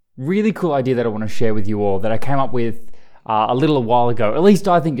really cool idea that I want to share with you all that I came up with a little while ago. At least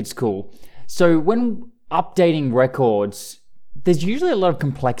I think it's cool. So when updating records, there's usually a lot of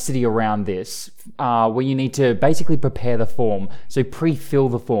complexity around this, where you need to basically prepare the form, so pre-fill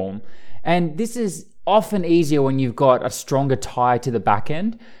the form. And this is often easier when you've got a stronger tie to the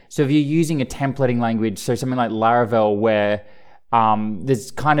backend. So if you're using a templating language, so something like Laravel, where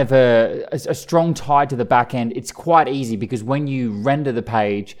there's kind of a strong tie to the backend, it's quite easy because when you render the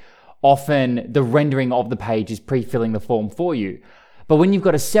page, often the rendering of the page is pre-filling the form for you. But when you've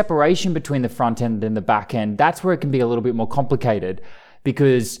got a separation between the front end and the back end, that's where it can be a little bit more complicated,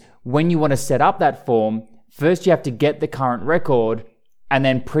 because when you want to set up that form, first you have to get the current record and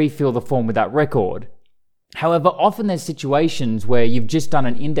then pre-fill the form with that record. However, often there's situations where you've just done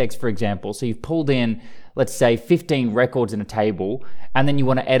an index, for example. So you've pulled in, let's say, 15 records in a table, and then you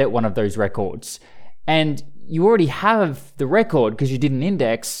want to edit one of those records. And you already have the record because you did an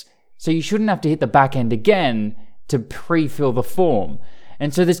index, so you shouldn't have to hit the back end again to pre-fill the form.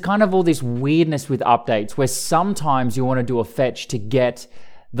 And so there's kind of all this weirdness with updates where sometimes you want to do a fetch to get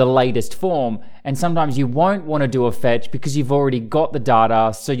the latest form, and sometimes you won't want to do a fetch because you've already got the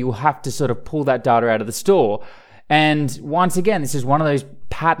data, so you'll have to sort of pull that data out of the store. And once again, this is one of those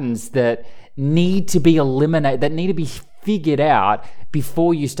patterns that need to be eliminated, that need to be figured out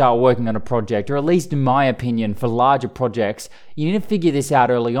before you start working on a project, or at least in my opinion, for larger projects, you need to figure this out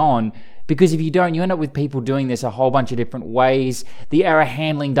early on. Because if you don't, you end up with people doing this a whole bunch of different ways. The error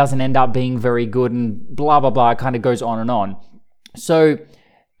handling doesn't end up being very good, and blah, blah, blah. It kind of goes on and on. So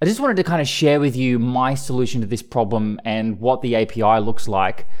I just wanted to kind of share with you my solution to this problem and what the API looks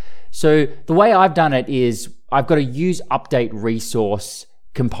like. So the way I've done it is I've got a use update resource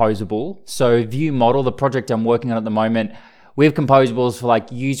composable. So VueModel, the project I'm working on at the moment, we have composables for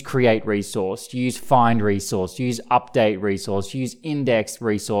like use create resource, use find resource, use update resource, use index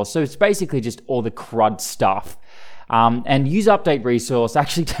resource. So it's basically just all the CRUD stuff. And use update resource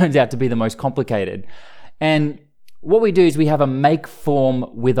actually turns out to be the most complicated. And what we do is we have a make form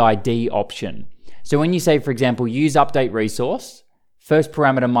with ID option. So when you say, for example, use update resource, first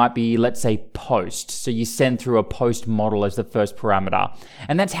parameter might be, let's say, post. So you send through a post model as the first parameter.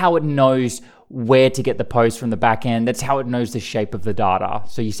 And that's how it knows where to get the post from the back end. That's how it knows the shape of the data.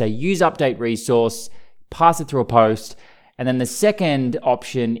 So you say use update resource, pass it through a post, and then the second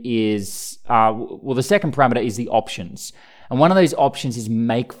option is, the second parameter is the options. And one of those options is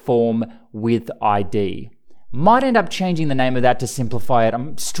make form with ID. Might end up changing the name of that to simplify it.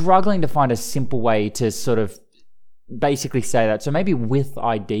 I'm struggling to find a simple way to sort of basically say that. So maybe with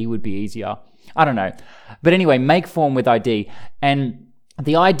ID would be easier. I don't know. But anyway, make form with ID. And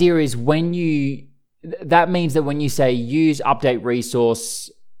the idea is that means that when you say use update resource,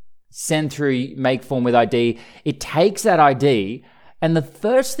 send through make form with ID, it takes that ID, and the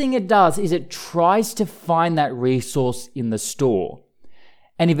first thing it does is it tries to find that resource in the store.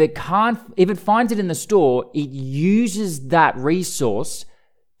 And if it finds it in the store, it uses that resource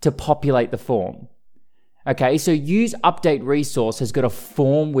to populate the form. Okay, so use update resource has got a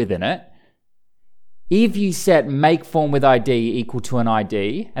form within it. If you set make form with ID equal to an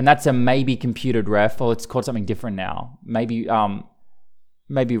ID, and that's a maybe computed ref, or it's called something different now. Maybe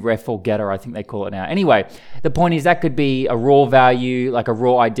ref or getter, I think they call it now. Anyway, the point is that could be a raw value, like a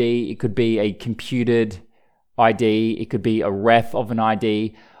raw ID. It could be a computed ID. It could be a ref of an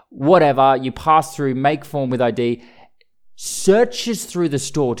ID. Whatever, you pass through make form with ID, searches through the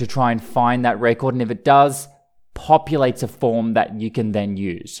store to try and find that record, and if it does, populates a form that you can then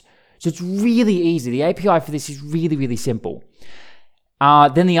use. So it's really easy. The API for this is really, really simple.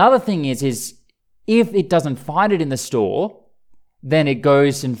 Then the other thing is if it doesn't find it in the store, then it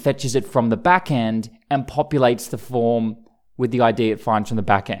goes and fetches it from the back end and populates the form with the ID it finds from the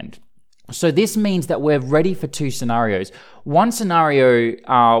back end. So this means that we're ready for two scenarios. One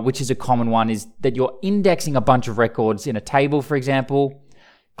scenario, which is a common one, is that you're indexing a bunch of records in a table, for example.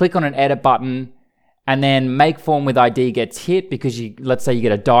 Click on an edit button, and then make form with ID gets hit because let's say you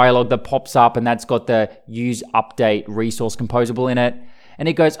get a dialog that pops up and that's got the use update resource composable in it. And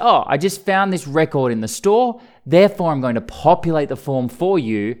it goes, oh, I just found this record in the store. Therefore, I'm going to populate the form for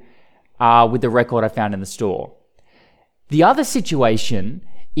you with the record I found in the store. The other situation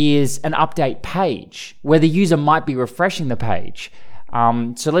is an update page where the user might be refreshing the page.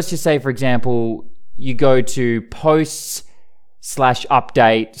 So let's just say, for example, you go to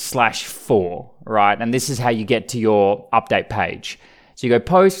posts/update/4, right? And this is how you get to your update page. So you go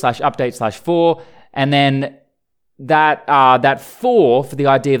post/update/4, and then that 4 for the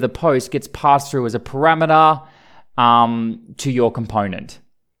ID of the post gets passed through as a parameter to your component.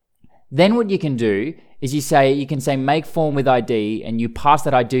 Then what you can do is you can say make form with ID and you pass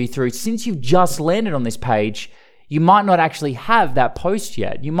that ID through. Since you've just landed on this page, you might not actually have that post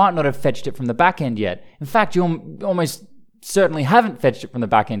yet. You might not have fetched it from the backend yet. In fact, you almost certainly haven't fetched it from the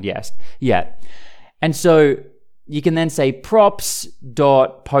backend yet. And so you can then say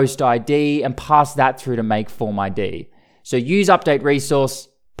props.postID and pass that through to make form ID. So use update resource,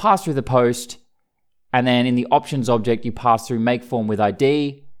 pass through the post, and then in the options object, you pass through make form with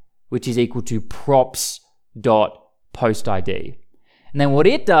ID, which is equal to props.postID. And then what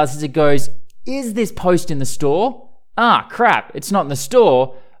it does is it goes, is this post in the store? Ah, crap, it's not in the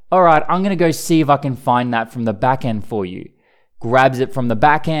store. All right, I'm going to go see if I can find that from the backend for you. Grabs it from the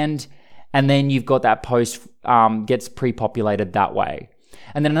backend, and then you've got that post gets pre-populated that way.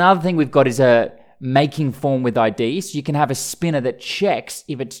 And then another thing we've got is a making form with ID. So you can have a spinner that checks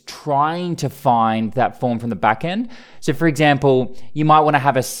if it's trying to find that form from the backend. So for example, you might want to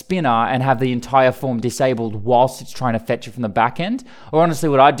have a spinner and have the entire form disabled whilst it's trying to fetch it from the backend. Or honestly,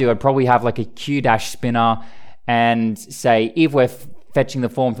 what I'd do, I'd probably have like a Q-spinner and say, if we're fetching the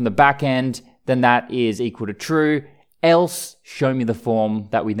form from the backend, then that is equal to true. Else, show me the form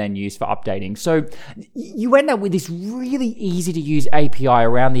that we then use for updating. So you end up with this really easy to use API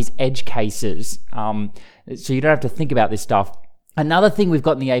around these edge cases. So you don't have to think about this stuff. Another thing we've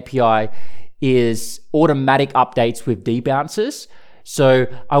got in the API is automatic updates with debouncers. So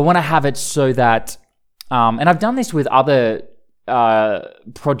I want to have it so that, and I've done this with other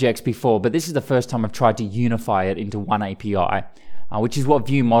projects before, but this is the first time I've tried to unify it into one API. Which is what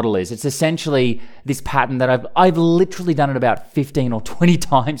VueModel is. It's essentially this pattern that I've literally done it about 15 or 20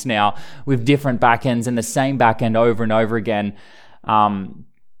 times now with different backends and the same backend over and over again. And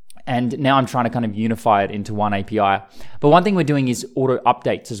now I'm trying to kind of unify it into one API. But one thing we're doing is auto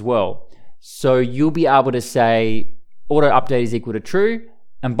updates as well. So you'll be able to say auto update is equal to true.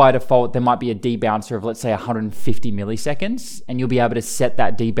 And by default, there might be a debouncer of, let's say, 150 milliseconds. And you'll be able to set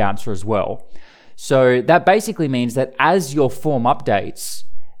that debouncer as well. So that basically means that as your form updates,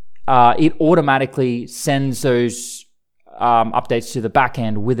 it automatically sends those updates to the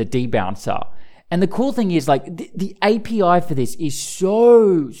backend with a debouncer. And the cool thing is, like, the API for this is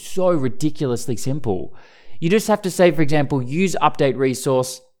so ridiculously simple. You just have to say, for example, use update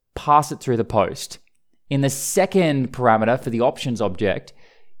resource, pass it through the post. In the second parameter for the options object,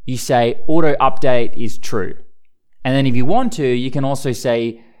 you say auto update is true. And then if you want to, you can also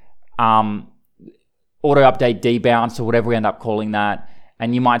say auto update debounce or whatever we end up calling that.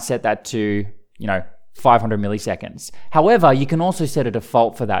 And you might set that to, 500 milliseconds. However, you can also set a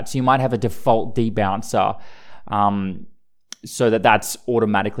default for that. So you might have a default debouncer so that that's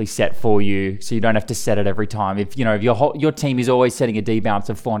automatically set for you. So you don't have to set it every time. If your team is always setting a debounce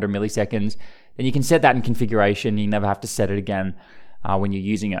of 400 milliseconds, then you can set that in configuration. You never have to set it again when you're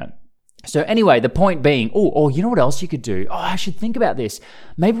using it. So anyway, the point being, you know what else you could do? I should think about this.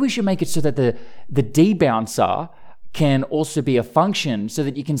 Maybe we should make it so that the debouncer can also be a function so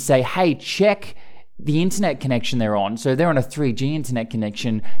that you can say, hey, check the internet connection they're on. So if they're on a 3G internet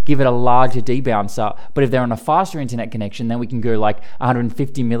connection, give it a larger debouncer. But if they're on a faster internet connection, then we can go like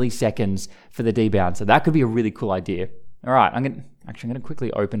 150 milliseconds for the debouncer. That could be a really cool idea. All right, I'm going to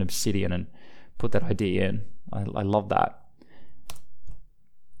quickly open Obsidian and put that idea in. I love that.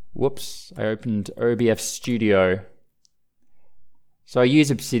 Whoops, I opened OBF Studio. So I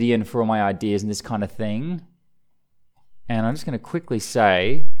use Obsidian for all my ideas and this kind of thing. And I'm just going to quickly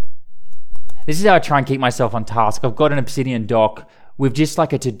say, this is how I try and keep myself on task. I've got an Obsidian doc with just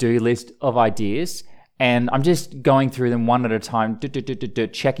like a to-do list of ideas. And I'm just going through them one at a time,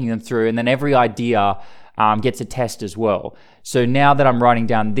 checking them through. And then every idea gets a test as well. So now that I'm writing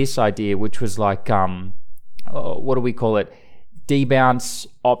down this idea, which was like, what do we call it? Debounce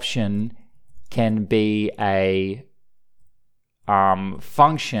option can be a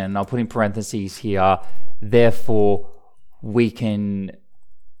function. I'll put in parentheses here. Therefore, we can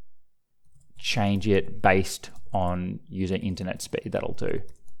change it based on user internet speed. That'll do.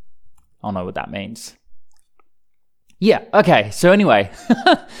 I don't know what that means. Yeah, okay. So anyway,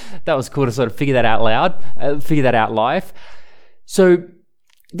 that was cool to sort of figure that out live. So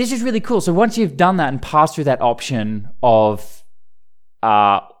this is really cool. So once you've done that and passed through that option of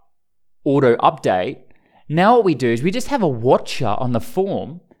auto update, now what we do is we just have a watcher on the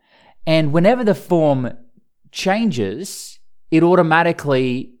form, and whenever the form changes, it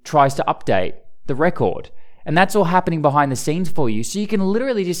automatically tries to update the record. And that's all happening behind the scenes for you. So you can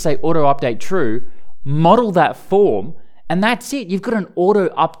literally just say auto update true, model that form, and that's it. You've got an auto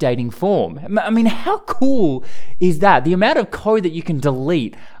updating form. I mean, how cool is that? The amount of code that you can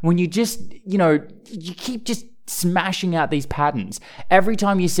delete when you just, you keep just smashing out these patterns. Every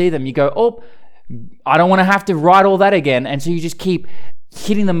time you see them, you go, I don't want to have to write all that again. And so you just keep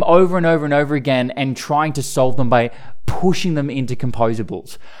hitting them over and over and over again and trying to solve them by pushing them into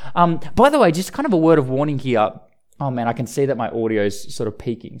composables. By the way, just kind of a word of warning here. Oh man, I can see that my audio is sort of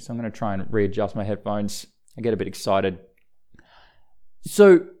peaking. So I'm going to try and readjust my headphones. I get a bit excited.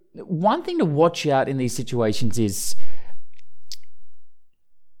 So one thing to watch out in these situations is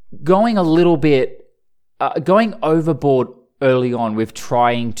going overboard early on with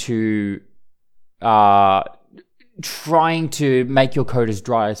trying to make your code as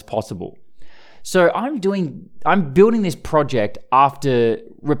dry as possible. So I'm building this project after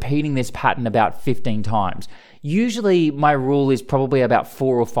repeating this pattern about 15 times. Usually my rule is probably about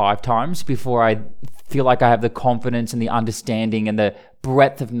 4 or 5 times before I feel like I have the confidence and the understanding and the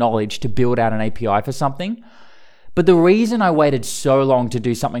breadth of knowledge to build out an API for something. But the reason I waited so long to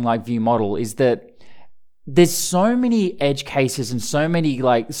do something like VueModel is that there's so many edge cases and so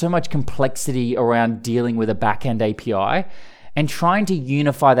much complexity around dealing with a backend API, and trying to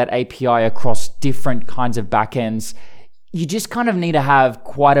unify that API across different kinds of backends. You just kind of need to have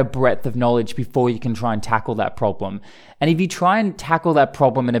quite a breadth of knowledge before you can try and tackle that problem. And if you try and tackle that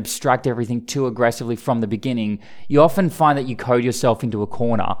problem and abstract everything too aggressively from the beginning, you often find that you code yourself into a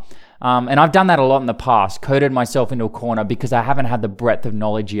corner. And I've done that a lot in the past, coded myself into a corner because I haven't had the breadth of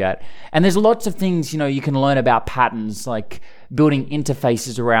knowledge yet. And there's lots of things, you can learn about patterns, like building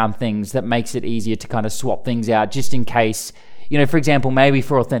interfaces around things that makes it easier to kind of swap things out just in case, for example, maybe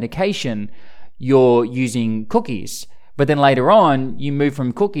for authentication, you're using cookies. But then later on, you move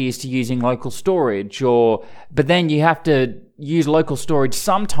from cookies to using local storage, but then you have to use local storage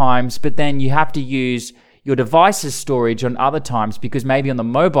sometimes, but then you have to use your device's storage on other times because maybe on the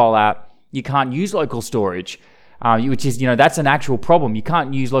mobile app, you can't use local storage, which is, that's an actual problem. You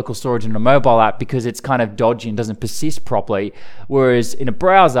can't use local storage in a mobile app because it's kind of dodgy and doesn't persist properly. Whereas in a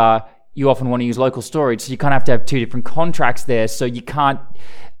browser, you often want to use local storage. So you kind of have to have 2 different contracts there. So you can't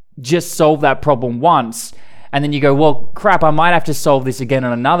just solve that problem once and then you go, well, crap, I might have to solve this again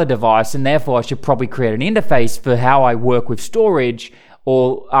on another device, and therefore I should probably create an interface for how I work with storage,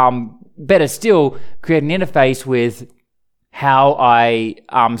 or better still, create an interface with how I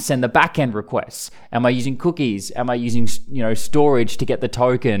send the backend requests. Am I using cookies? Am I using storage to get the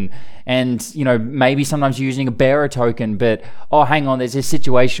token? And maybe sometimes you're using a bearer token, but hang on, there's a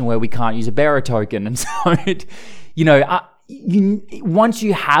situation where we can't use a bearer token, and so once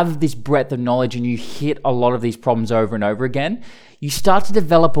you have this breadth of knowledge and you hit a lot of these problems over and over again, you start to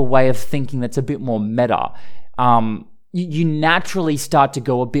develop a way of thinking that's a bit more meta. You naturally start to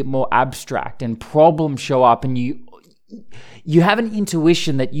go a bit more abstract, and problems show up, and you have an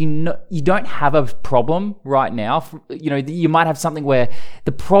intuition that you don't have a problem right now. You might have something where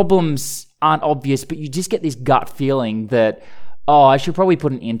the problems aren't obvious, but you just get this gut feeling that, I should probably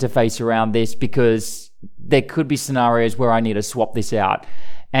put an interface around this because there could be scenarios where I need to swap this out.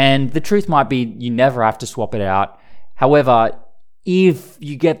 And the truth might be you never have to swap it out. However, if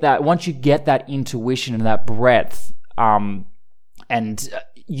you get that, once you get that intuition and that breadth, and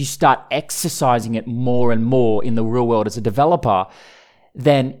you start exercising it more and more in the real world as a developer,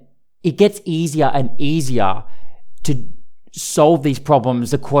 then it gets easier and easier to solve these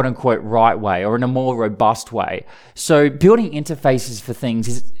problems the quote-unquote right way, or in a more robust way. So building interfaces for things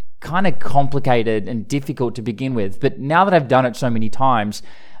is kind of complicated and difficult to begin with, but now that I've done it so many times,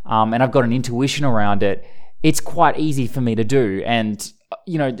 and I've got an intuition around it, it's quite easy for me to do. And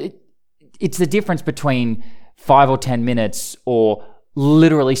it's the difference between 5 or 10 minutes or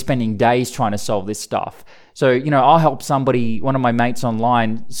literally spending days trying to solve this stuff. So, I'll help one of my mates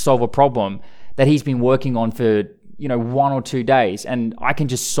online, solve a problem that he's been working on for 1 or 2 days, and I can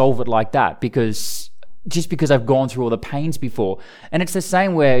just solve it like that because I've gone through all the pains before. And it's the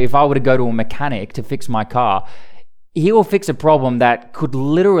same where if I were to go to a mechanic to fix my car, he will fix a problem that could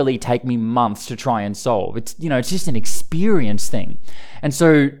literally take me months to try and solve. It's just an experience thing. And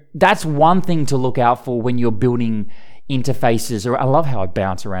so that's one thing to look out for when you're building interfaces. Or I love how I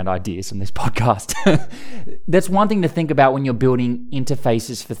bounce around ideas on this podcast. That's one thing to think about when you're building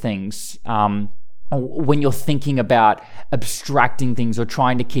interfaces for things. When you're thinking about abstracting things or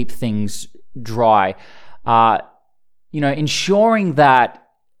trying to keep things dry, ensuring that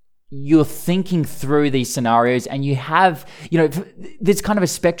you're thinking through these scenarios and you have, there's kind of a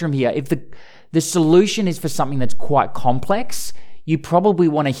spectrum here. If the solution is for something that's quite complex, you probably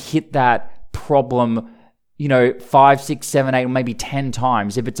want to hit that problem, 5, 6, 7, 8, or maybe 10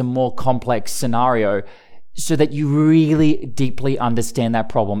 times if it's a more complex scenario, so that you really deeply understand that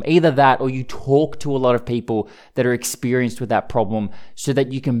problem. Either that, or you talk to a lot of people that are experienced with that problem so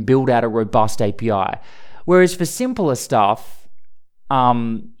that you can build out a robust API. Whereas for simpler stuff,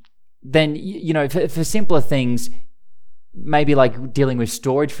 then, for simpler things, maybe like dealing with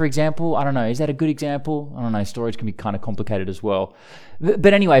storage, for example. I don't know. Is that a good example? I don't know. Storage can be kind of complicated as well.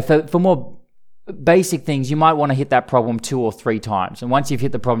 But anyway, for more basic things, you might want to hit that problem 2 or 3 times. And once you've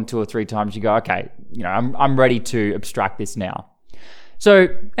hit the problem 2 or 3 times, you go, okay, I'm ready to abstract this now. So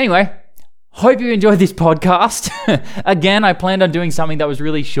anyway, hope you enjoyed this podcast. Again, I planned on doing something that was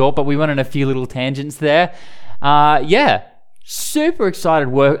really short, but we went on a few little tangents there. Super excited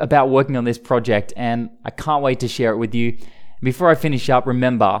about working on this project, and I can't wait to share it with you. Before I finish up,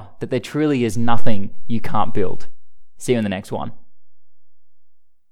 remember that there truly is nothing you can't build. See you in the next one.